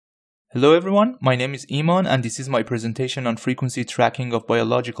Hello everyone, my name is Iman and this is my presentation on frequency tracking of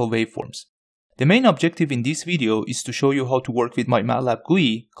biological waveforms. The main objective in this video is to show you how to work with my MATLAB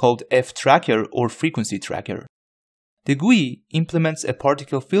GUI called fTracker or frequency tracker. The GUI implements a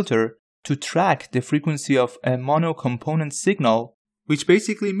particle filter to track the frequency of a monocomponent signal, which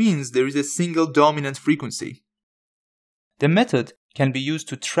basically means there is a single dominant frequency. The method can be used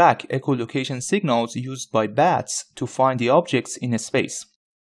to track echolocation signals used by bats to find the objects in a space.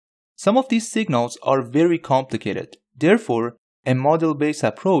 Some of these signals are very complicated, therefore, a model-based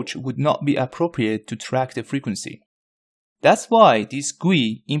approach would not be appropriate to track the frequency. That's why this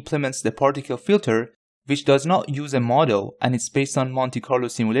GUI implements the particle filter, which does not use a model and it's based on Monte Carlo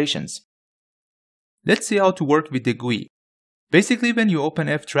simulations. Let's see how to work with the GUI. Basically, when you open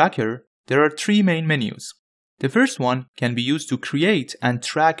fTracker, there are three main menus. The first one can be used to create and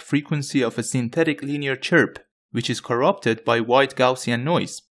track frequency of a synthetic linear chirp, which is corrupted by white Gaussian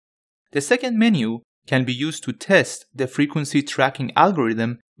noise. The second menu can be used to test the frequency tracking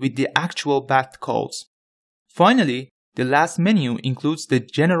algorithm with the actual bat calls. Finally, the last menu includes the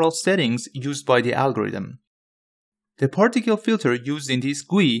general settings used by the algorithm. The particle filter used in this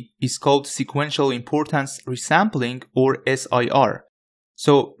GUI is called sequential importance resampling or SIR.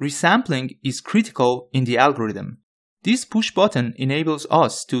 So resampling is critical in the algorithm. This push button enables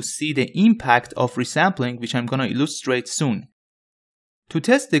us to see the impact of resampling, which I'm going to illustrate soon. To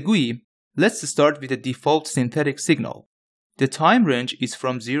test the GUI, let's start with the default synthetic signal. The time range is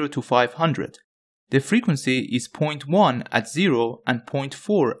from 0 to 500. The frequency is 0.1 at 0 and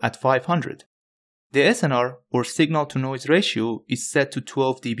 0.4 at 500. The SNR or signal to noise ratio is set to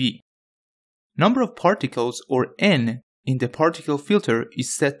 12 dB. Number of particles or N in the particle filter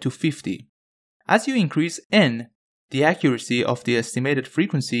is set to 50. As you increase N, the accuracy of the estimated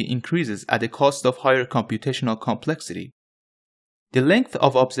frequency increases at the cost of higher computational complexity. The length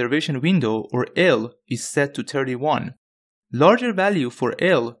of observation window or L is set to 31. Larger value for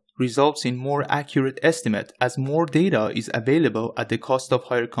L results in more accurate estimate as more data is available at the cost of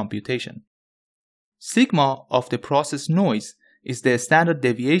higher computation. Sigma of the process noise is the standard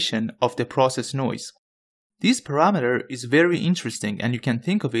deviation of the process noise. This parameter is very interesting and you can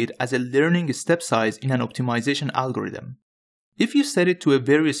think of it as a learning step size in an optimization algorithm. If you set it to a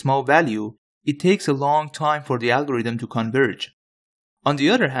very small value, it takes a long time for the algorithm to converge. On the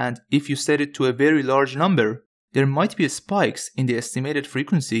other hand, if you set it to a very large number, there might be spikes in the estimated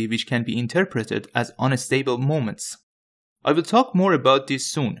frequency which can be interpreted as unstable moments. I will talk more about this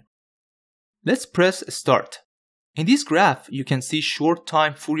soon. Let's press start. In this graph, you can see short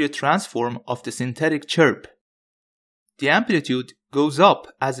time Fourier transform of the synthetic chirp. The amplitude goes up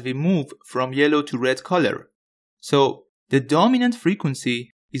as we move from yellow to red color. So, the dominant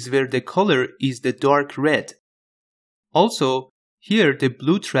frequency is where the color is the dark red. Also, here, the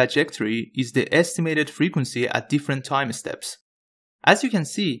blue trajectory is the estimated frequency at different time steps. As you can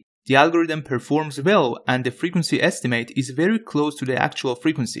see, the algorithm performs well and the frequency estimate is very close to the actual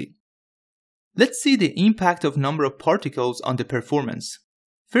frequency. Let's see the impact of number of particles on the performance.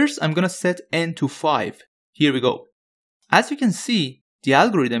 First, I'm going to set N to 5. Here we go. As you can see, the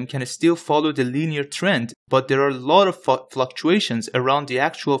algorithm can still follow the linear trend, but there are a lot of fluctuations around the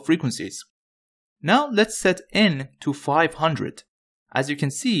actual frequencies. Now let's set N to 500. As you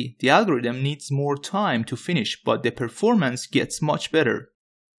can see, the algorithm needs more time to finish, but the performance gets much better.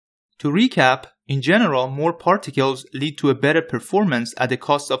 To recap, in general, more particles lead to a better performance at the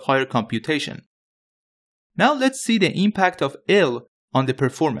cost of higher computation. Now let's see the impact of L on the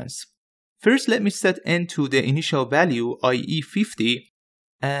performance. First, let me set N to the initial value, i.e. 50,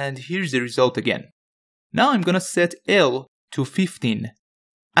 and here's the result again. Now I'm gonna set L to 15.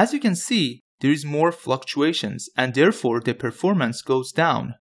 As you can see, there is more fluctuations and therefore the performance goes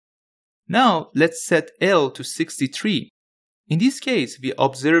down. Now let's set L to 63. In this case, we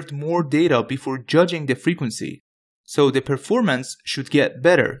observed more data before judging the frequency, so the performance should get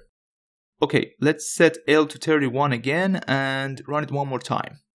better. Okay, let's set L to 31 again and run it one more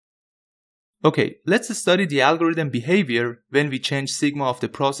time. Okay, let's study the algorithm behavior when we change sigma of the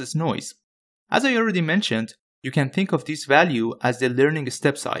process noise. As I already mentioned, you can think of this value as the learning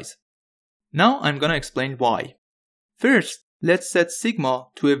step size. Now I'm gonna explain why. First, let's set sigma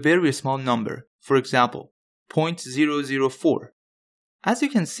to a very small number, for example, 0.004. As you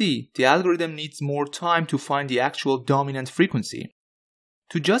can see, the algorithm needs more time to find the actual dominant frequency.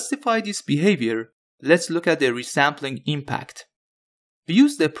 To justify this behavior, let's look at the resampling impact. We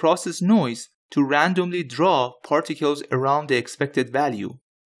use the process noise to randomly draw particles around the expected value.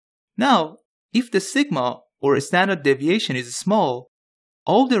 Now, if the sigma or standard deviation is small,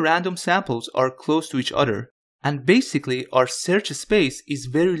 all the random samples are close to each other, and basically our search space is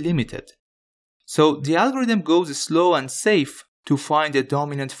very limited. So the algorithm goes slow and safe to find the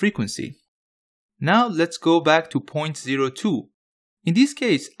dominant frequency. Now let's go back to point 02. In this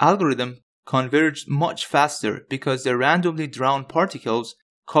case, algorithm converged much faster because the randomly drawn particles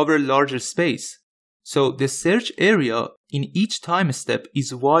cover larger space. So the search area in each time step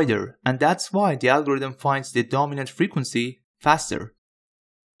is wider, and that's why the algorithm finds the dominant frequency faster.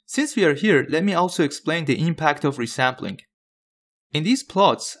 Since we are here, let me also explain the impact of resampling. In these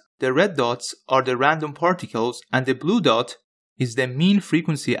plots, the red dots are the random particles and the blue dot is the mean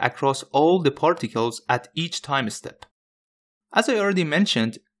frequency across all the particles at each time step. As I already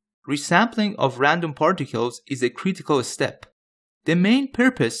mentioned, resampling of random particles is a critical step. The main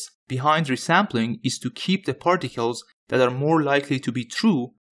purpose behind resampling is to keep the particles that are more likely to be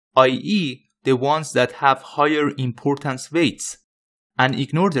true, i.e. the ones that have higher importance weights, and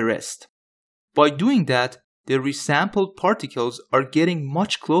ignore the rest. By doing that, the resampled particles are getting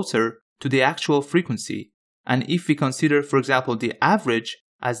much closer to the actual frequency, and if we consider, for example, the average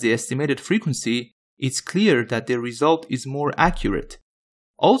as the estimated frequency, it's clear that the result is more accurate.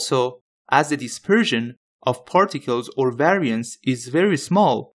 Also, as the dispersion of particles or variance is very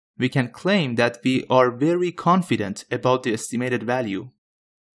small, we can claim that we are very confident about the estimated value.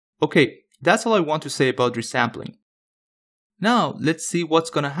 Okay, that's all I want to say about resampling. Now, let's see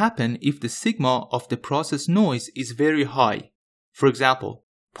what's gonna happen if the sigma of the process noise is very high. For example,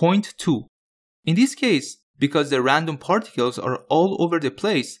 0.2. In this case, because the random particles are all over the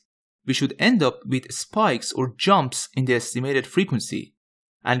place, we should end up with spikes or jumps in the estimated frequency.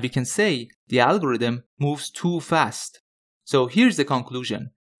 And we can say the algorithm moves too fast. So here's the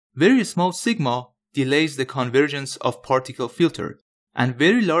conclusion. Very small sigma delays the convergence of particle filter, and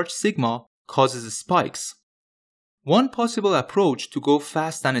very large sigma causes spikes. One possible approach to go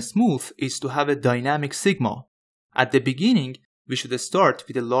fast and smooth is to have a dynamic sigma. At the beginning, we should start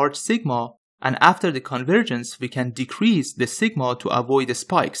with a large sigma, and after the convergence, we can decrease the sigma to avoid the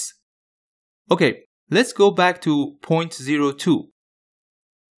spikes. Okay, let's go back to point 02.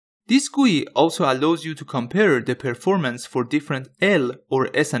 This GUI also allows you to compare the performance for different L or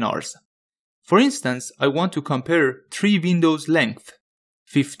SNRs. For instance, I want to compare 3 windows length,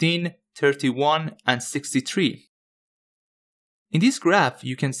 15, 31, and 63. In this graph,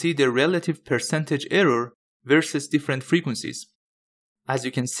 you can see the relative percentage error versus different frequencies. As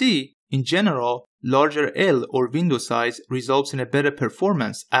you can see, in general, larger L or window size results in a better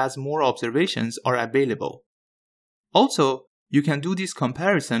performance as more observations are available. Also, you can do this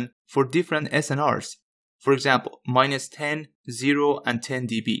comparison for different SNRs, for example, -10, 0, and 10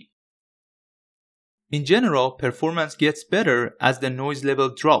 dB. In general, performance gets better as the noise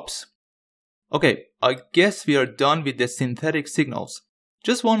level drops. Okay, I guess we are done with the synthetic signals.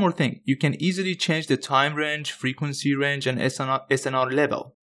 Just one more thing, you can easily change the time range, frequency range, and SNR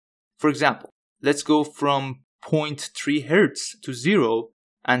level. For example, let's go from 0.3 Hz to 0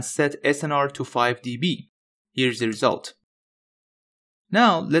 and set SNR to 5 dB. Here's the result.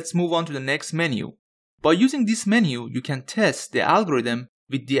 Now let's move on to the next menu. By using this menu, you can test the algorithm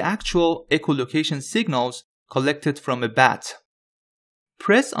with the actual echolocation signals collected from a bat.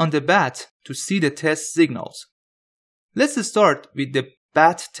 Press on the bat to see the test signals. Let's start with the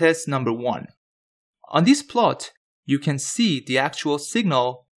bat test number 1. On this plot, you can see the actual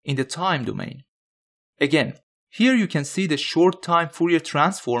signal in the time domain. Again, here you can see the short time Fourier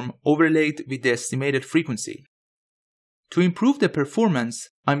transform overlaid with the estimated frequency. To improve the performance,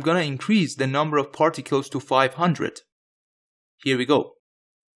 I'm gonna increase the number of particles to 500. Here we go.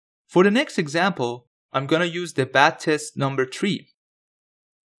 For the next example, I'm gonna use the bat test number 3.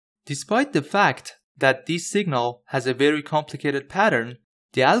 Despite the fact that this signal has a very complicated pattern,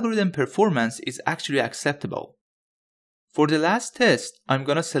 the algorithm performance is actually acceptable. For the last test, I'm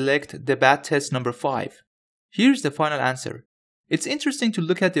gonna select the bat test number 5. Here's the final answer. It's interesting to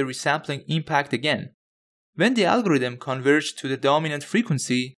look at the resampling impact again. When the algorithm converged to the dominant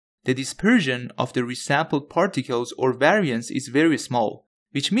frequency, the dispersion of the resampled particles or variance is very small,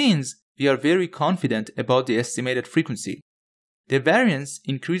 which means we are very confident about the estimated frequency. The variance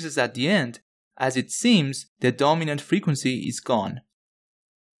increases at the end, as it seems the dominant frequency is gone.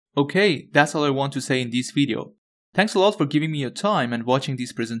 Okay, that's all I want to say in this video. Thanks a lot for giving me your time and watching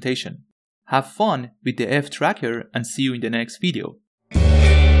this presentation. Have fun with the F tracker and see you in the next video.